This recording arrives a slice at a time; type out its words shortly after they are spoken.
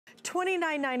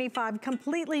$29.95,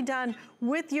 completely done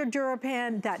with your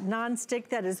DuraPan, that nonstick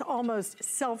that is almost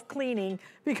self-cleaning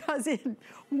because it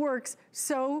works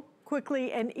so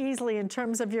quickly and easily in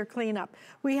terms of your cleanup.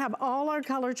 We have all our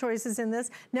color choices in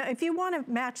this. Now, if you want to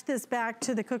match this back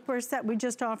to the cookware set we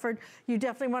just offered, you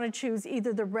definitely want to choose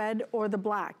either the red or the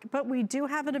black. But we do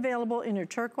have it available in your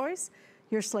turquoise,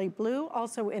 your slate blue,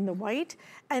 also in the white,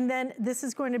 and then this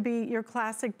is going to be your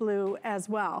classic blue as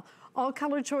well. All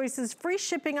color choices, free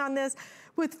shipping on this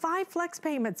with 5 flex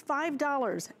payments,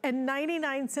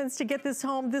 $5.99 to get this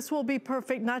home. This will be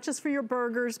perfect, not just for your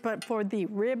burgers, but for the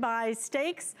ribeye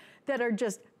steaks that are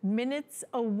just minutes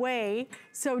away.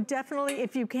 So definitely,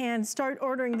 if you can, start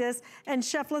ordering this. And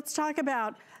Chef, let's talk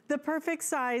about the perfect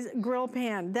size grill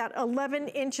pan. That 11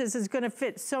 inches is gonna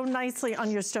fit so nicely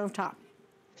on your stovetop.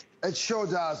 It sure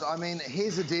does. I mean,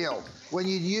 here's the deal. When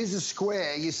you use a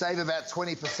square, you save about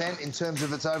 20% in terms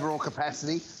of its overall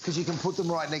capacity because you can put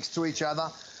them right next to each other.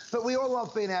 But we all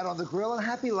love being out on the grill, and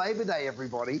happy Labor Day,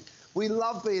 everybody. We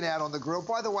love being out on the grill.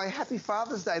 By the way, happy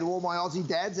Father's Day to all my Aussie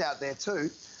dads out there too.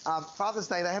 Father's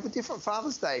Day, they have a different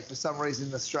Father's Day for some reason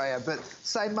in Australia, but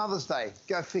same Mother's Day,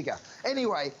 go figure.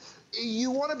 Anyway,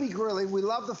 you want to be grilling. We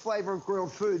love the flavor of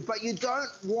grilled food, but you don't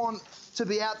want to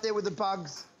be out there with the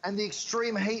bugs and the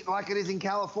extreme heat like it is in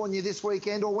California this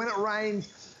weekend or when it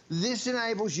rains. This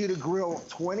enables you to grill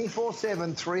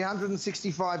 24/7,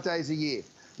 365 days a year.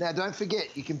 Now, don't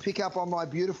forget, you can pick up on my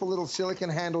beautiful little silicone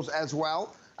handles as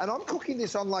well. And I'm cooking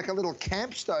this on like a little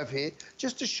camp stove here,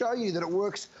 just to show you that it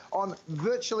works on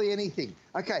virtually anything.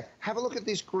 Okay, have a look at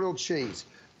this grilled cheese.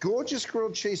 Gorgeous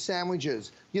grilled cheese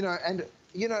sandwiches, you know, and,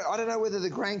 you know, I don't know whether the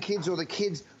grandkids or the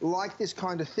kids like this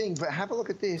kind of thing, but have a look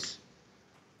at this.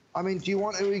 I mean, do you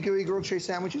want ooey gooey grilled cheese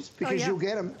sandwiches? Because you'll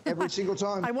get them every single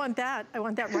time. I want that. I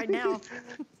want that right now.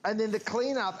 And then the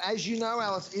cleanup, as you know,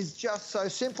 Alice, is just so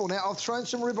simple. Now, I've thrown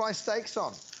some ribeye steaks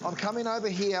on. I'm coming over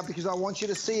here because I want you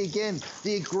to see again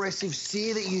the aggressive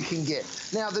sear that you can get.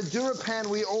 Now, the DuraPan,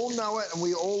 we all know it and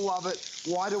we all love it.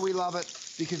 Why do we love it?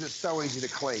 Because it's so easy to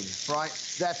clean, right?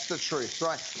 That's the truth,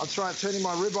 right? I'm turning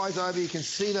my ribeyes over. You can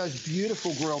see those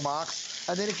beautiful grill marks.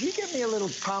 And then if you get me a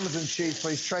little Parmesan cheese,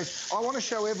 please, Trace, I want to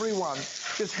show everyone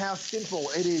just how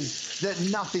simple it is that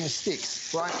nothing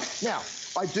sticks, right? Now,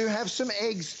 I do have some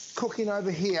eggs cooking over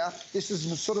here. This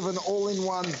is sort of an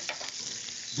all-in-one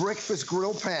breakfast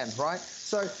grill pan, right?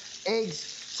 So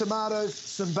eggs, tomatoes,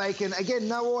 some bacon. Again,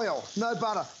 no oil, no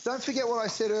butter. Don't forget what I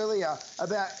said earlier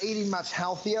about eating much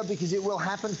healthier because it will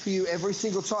happen for you every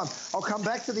single time. I'll come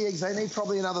back to the eggs. They need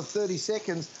probably another 30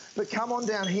 seconds, but come on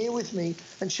down here with me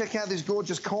and check out this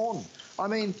gorgeous corn. I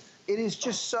mean, it is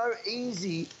just so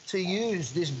easy to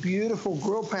use this beautiful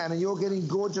grill pan and you're getting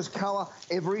gorgeous color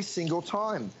every single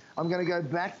time. I'm going to go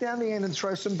back down the end and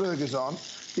throw some burgers on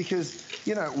because,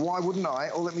 you know, why wouldn't I?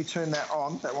 Or let me turn that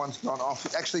on. That one's gone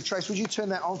off. Actually, Trace, would you turn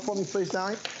that on for me, please,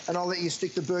 darling? And I'll let you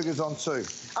stick the burgers on too.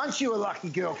 Aren't you a lucky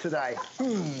girl today?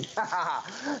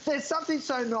 There's something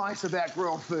so nice about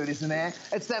grilled food, isn't there?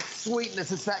 It's that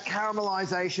sweetness, it's that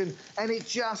caramelization, and it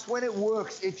just, when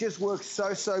it just works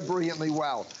so, so brilliantly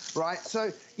well, right?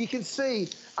 So you can see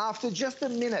after just a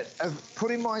minute of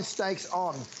putting my steaks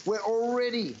on, we're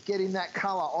already getting that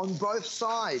color on both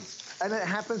sides. And it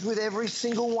happens with every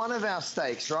single one of our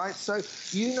steaks, right? So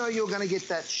you know you're going to get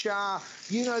that char.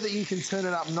 You know that you can turn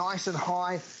it up nice and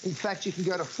high. In fact, you can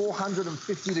go to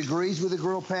 450 degrees with a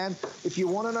grill pan. If you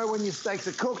want to know when your steaks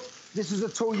are cooked, this is a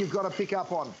tool you've got to pick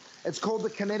up on. It's called the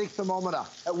kinetic thermometer.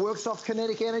 It works off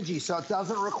kinetic energy, so it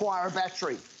doesn't require a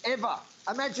battery, ever.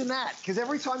 Imagine that, because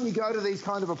every time you go to these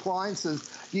kind of appliances,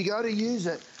 you go to use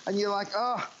it, and you're like,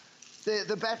 oh,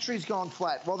 the battery's gone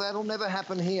flat. Well, that'll never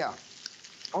happen here.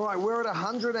 All right, we're at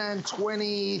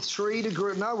 123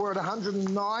 degrees. No, we're at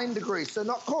 109 degrees, so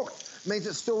not cooked. Means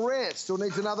it's still rare. It still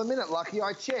needs another minute. Lucky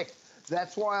I checked.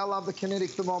 That's why I love the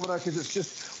kinetic thermometer, because it's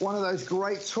just one of those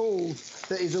great tools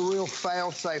that is a real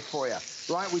fail-safe for you,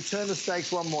 right? We turn the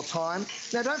steaks one more time.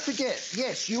 Now, don't forget,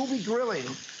 yes, you'll be grilling,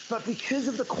 but because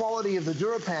of the quality of the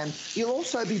DuraPan, you'll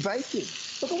also be baking.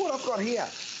 Look at what I've got here.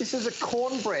 This is a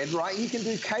cornbread, right? You can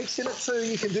do cakes in it too.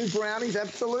 You can do brownies,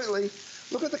 absolutely.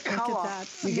 Look at the color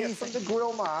you get from the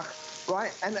grill mark,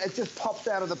 right? And it just pops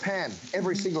out of the pan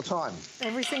every single time.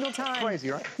 Every single time. Crazy,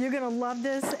 right? You're going to love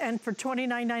this. And for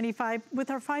 $29.95,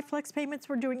 with our 5 flex payments,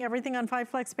 we're doing everything on 5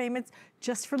 flex payments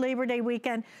just for Labor Day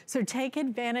weekend. So take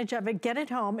advantage of it. Get it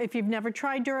home. If you've never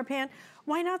tried DuraPan,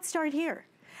 why not start here?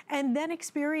 And then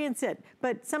experience it.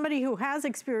 But somebody who has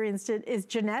experienced it is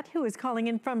Jeanette, who is calling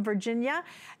in from Virginia.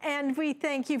 And we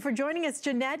thank you for joining us.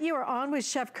 Jeanette, you are on with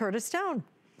Chef Curtis Stone.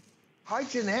 Hi,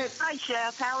 Jeanette. Hi,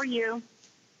 Chef. How are you?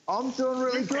 I'm doing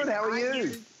really good. How are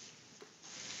you?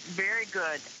 Very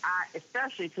good.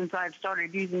 Especially since I've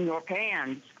started using your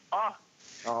pans. Oh,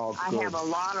 I have a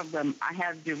lot of them. I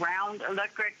have the round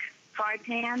electric fry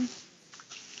pan.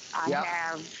 I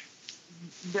have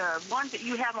the ones that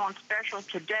you have on special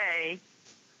today.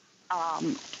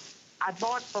 I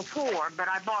bought before, but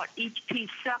I bought each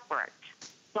piece separate.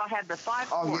 So I have the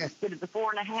 5-quart instead of the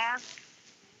 4.5.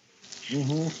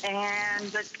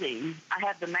 And let's see, I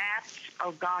have the mats.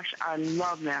 Oh gosh, I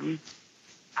love them.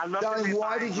 I love them. Darling,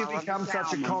 why did you become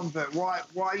such a convert? Why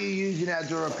are you using our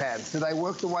DuraPans? Do they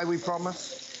work the way we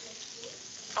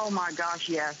promise? Oh my gosh,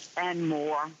 yes, and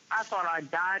more. I thought I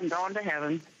died and gone to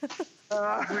heaven.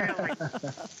 Really,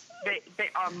 they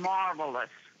are marvelous,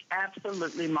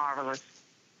 absolutely marvelous.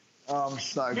 Oh, I'm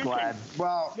so glad.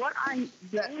 Well,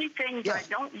 the only things I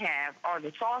don't have are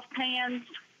the saucepans,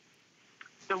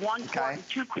 the 1-quart and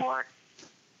 2-quart.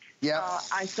 Yeah.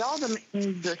 I saw them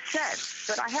in the set,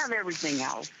 but I have everything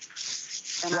else.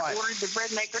 And I ordered the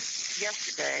bread maker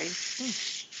yesterday.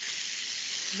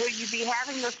 Will you be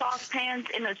having the saucepans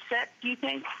in a set, do you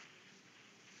think?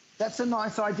 That's a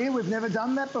nice idea. We've never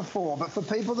done that before. But for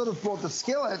people that have bought the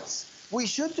skillets, we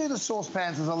should do the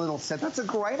saucepans as a little set. That's a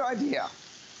great idea.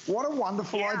 What a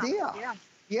wonderful idea.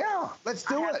 Yeah, let's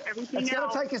do it. It's going to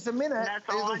take us a minute.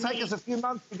 It'll take us a few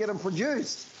months to get them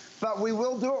produced. But we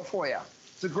will do it for you.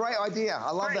 It's a great idea. I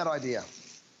love that idea.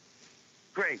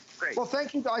 Great. Well,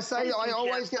 thank you. I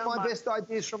always get my best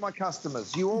ideas from my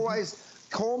customers. You always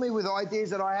call me with ideas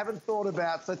that I haven't thought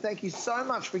about. So thank you so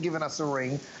much for giving us a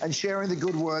ring and sharing the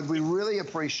good word. We really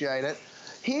appreciate it.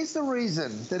 Here's the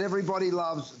reason that everybody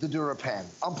loves the DuraPan.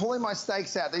 I'm pulling my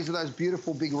steaks out. These are those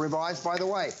beautiful big ribeyes. By the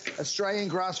way, Australian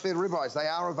grass-fed ribeyes, they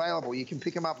are available. You can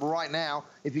pick them up right now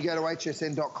if you go to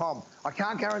hsn.com. I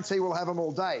can't guarantee we'll have them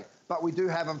all day, but we do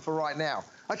have them for right now.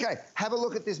 Okay, have a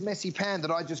look at this messy pan that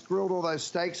I just grilled all those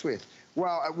steaks with.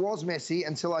 Well, it was messy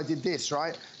until I did this,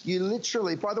 right? You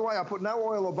literally, by the way, I put no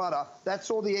oil or butter.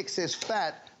 That's all the excess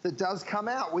fat that does come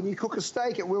out. When you cook a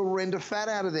steak, it will render fat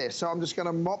out of there. So I'm just going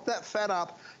to mop that fat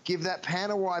up, give that pan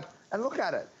a wipe, and look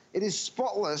at it. It is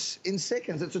spotless in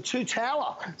seconds. It's a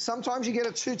 2-toweler. Sometimes you get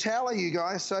a 2-toweler, you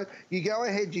guys. So you go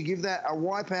ahead, you give that a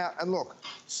wipe out, and look,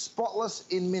 spotless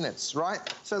in minutes, right?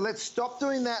 So let's stop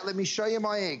doing that. Let me show you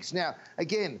my eggs. Now,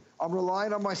 again, I'm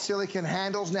relying on my silicone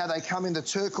handles. Now, they come in the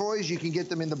turquoise. You can get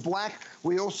them in the black.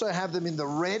 We also have them in the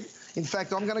red. In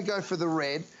fact, I'm going to go for the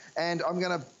red. And I'm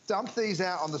going to dump these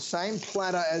out on the same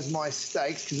platter as my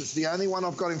steaks because it's the only one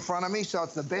I've got in front of me, so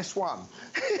it's the best one.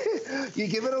 You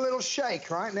give it a little shake,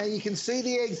 right? Now you can see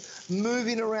the eggs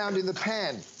moving around in the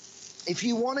pan. If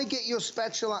you want to get your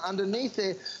spatula underneath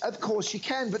there, of course you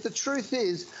can. But the truth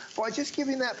is, by just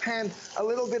giving that pan a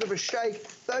little bit of a shake,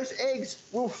 those eggs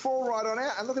will fall right on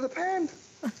out. And look at the pan.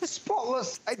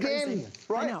 Spotless again,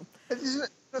 right? I know. Isn't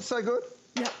it so good?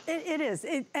 Yeah, it is.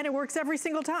 And it works every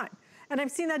single time. And I've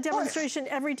seen that demonstration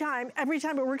every time. Every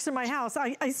time it works in my house,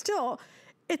 I still,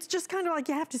 it's just kind of like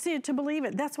you have to see it to believe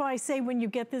it. That's why I say when you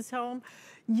get this home,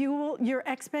 your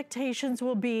expectations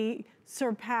will be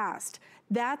surpassed.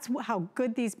 That's how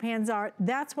good these pans are.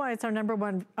 That's why it's our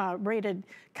 #1 rated,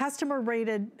 customer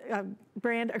rated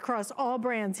brand across all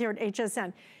brands here at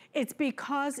HSN. It's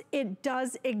because it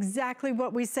does exactly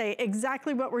what we say,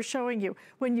 exactly what we're showing you.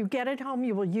 When you get it home,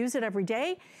 you will use it every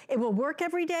day. It will work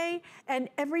every day, and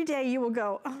every day you will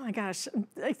go, oh my gosh,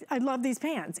 I love these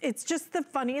pans. It's just the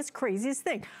funniest, craziest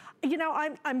thing. You know,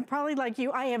 I'm probably like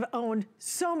you. I have owned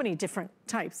so many different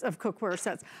types of cookware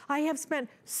sets. I have spent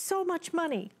so much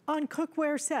money on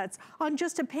cookware sets, on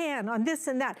just a pan, on this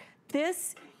and that.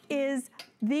 This is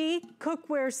the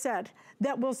cookware set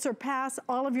that will surpass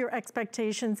all of your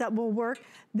expectations, that will work.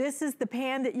 This is the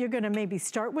pan that you're gonna maybe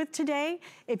start with today.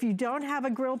 If you don't have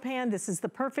a grill pan, this is the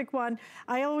perfect one.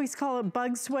 I always call it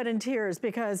bug, sweat, and tears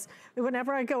because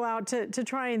whenever I go out to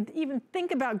try and even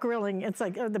think about grilling, it's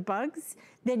like, the bugs?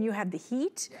 Then you have the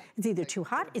heat. It's either too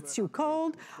hot, it's too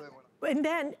cold. And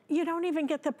then you don't even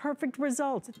get the perfect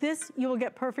results. This you will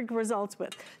get perfect results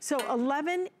with. So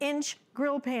 11-inch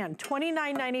grill pan,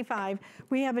 $29.95.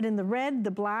 We have it in the red,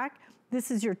 the black. This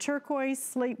is your turquoise,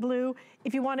 slate blue.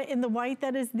 If you want it in the white,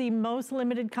 that is the most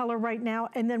limited color right now.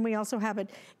 And then we also have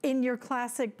it in your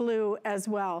classic blue as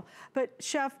well. But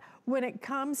Chef, when it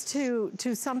comes to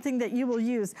something that you will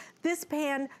use, this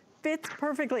pan fits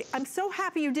perfectly. I'm so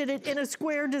happy you did it in a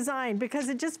square design because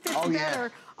it just fits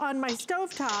better on my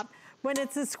stovetop when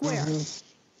it's a square.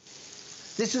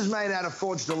 This is made out of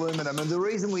forged aluminum, and the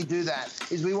reason we do that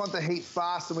is we want the heat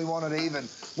fast and we want it even.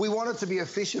 We want it to be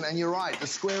efficient, and you're right, the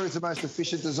square is the most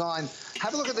efficient design.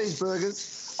 Have a look at these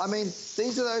burgers. I mean,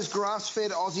 these are those grass-fed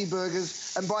Aussie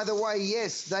burgers. And by the way,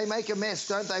 yes, they make a mess,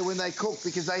 don't they, when they cook,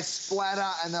 because they splatter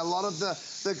and a lot of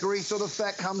the grease or the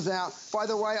fat comes out. By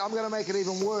the way, I'm going to make it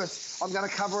even worse. I'm going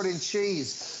to cover it in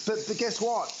cheese. But guess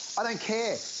what? I don't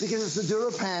care, because it's the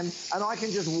DuraPan and I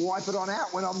can just wipe it on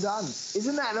out when I'm done.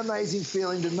 Isn't that an amazing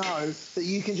feeling to know that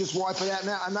you can just wipe it out?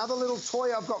 Now, another little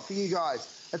toy I've got for you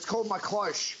guys. It's called my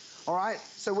cloche, all right?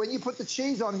 So when you put the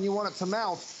cheese on and you want it to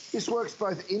melt, this works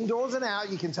both indoors and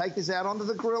out. You can take this out onto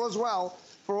the grill as well.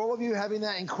 For all of you having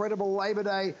that incredible Labor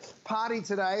Day party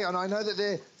today, and I know that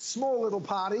they're small little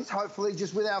parties, hopefully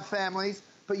just with our families,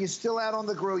 but you're still out on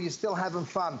the grill, you're still having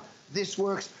fun. This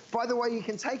works. By the way, you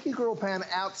can take your grill pan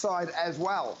outside as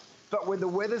well, but when the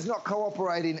weather's not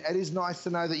cooperating, it is nice to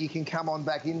know that you can come on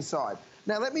back inside.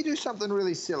 Now, let me do something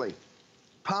really silly.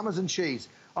 Parmesan cheese.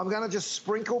 I'm going to just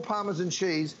sprinkle Parmesan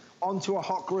cheese onto a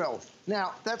hot grill.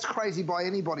 Now, that's crazy by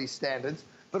anybody's standards,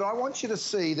 but I want you to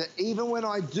see that even when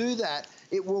I do that,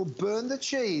 it will burn the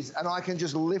cheese and I can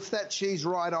just lift that cheese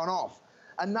right on off.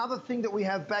 Another thing that we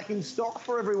have back in stock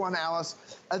for everyone, Alice,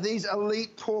 are these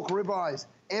elite pork ribeyes.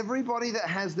 Everybody that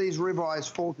has these ribeyes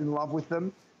falls in love with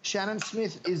them. Shannon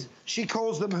Smith she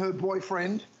calls them her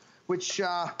boyfriend, which,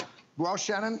 well,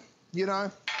 Shannon, you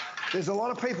know, there's a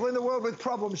lot of people in the world with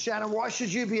problems, Shannon. Why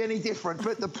should you be any different?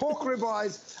 But the pork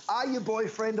ribeyes are your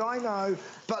boyfriend, I know,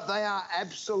 but they are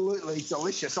absolutely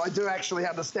delicious. I do actually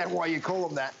understand why you call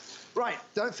them that. Right,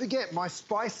 don't forget my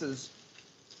spices.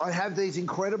 I have these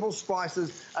incredible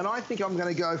spices, and I think I'm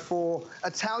going to go for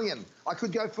Italian. I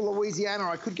could go for Louisiana.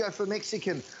 I could go for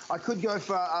Mexican. I could go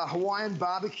for Hawaiian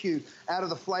barbecue out of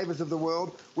the flavors of the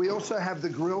world. We also have the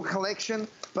grill collection,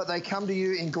 but they come to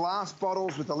you in glass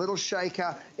bottles with a little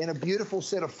shaker in a beautiful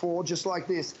set of 4, just like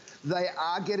this. They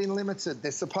are getting limited.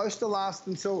 They're supposed to last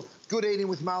until Good Eating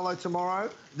with Marlo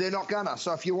tomorrow. They're not gonna.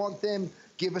 So if you want them,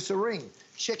 give us a ring.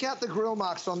 Check out the grill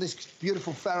marks on this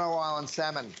beautiful Faroe Island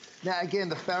salmon. Now, again,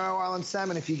 the Faroe Island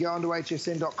salmon, if you go onto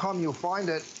hsn.com, you'll find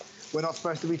it. We're not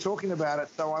supposed to be talking about it,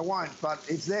 so I won't, but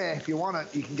it's there. If you want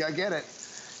it, you can go get it.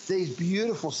 These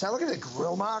beautiful, look at the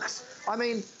grill marks. I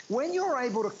mean, when you're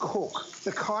able to cook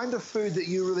the kind of food that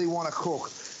you really want to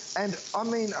cook, and I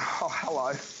mean, oh,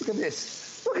 hello, look at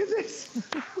this. Look at this.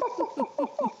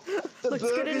 Looks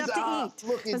good enough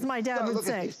to eat, as my dad would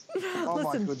say. Oh,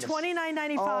 listen,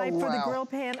 $29.95 for the grill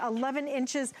pan, 11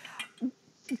 inches.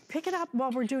 Pick it up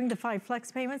while we're doing the 5 flex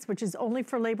payments, which is only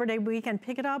for Labor Day weekend.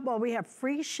 Pick it up while we have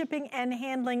free shipping and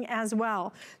handling as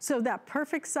well. So that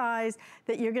perfect size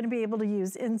that you're gonna be able to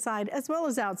use inside as well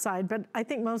as outside, but I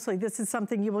think mostly this is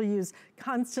something you will use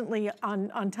constantly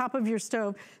on top of your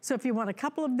stove. So if you want a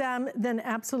couple of them, then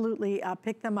absolutely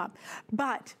pick them up.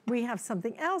 But we have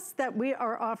something else that we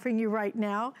are offering you right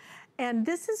now, and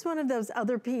this is one of those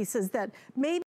other pieces that maybe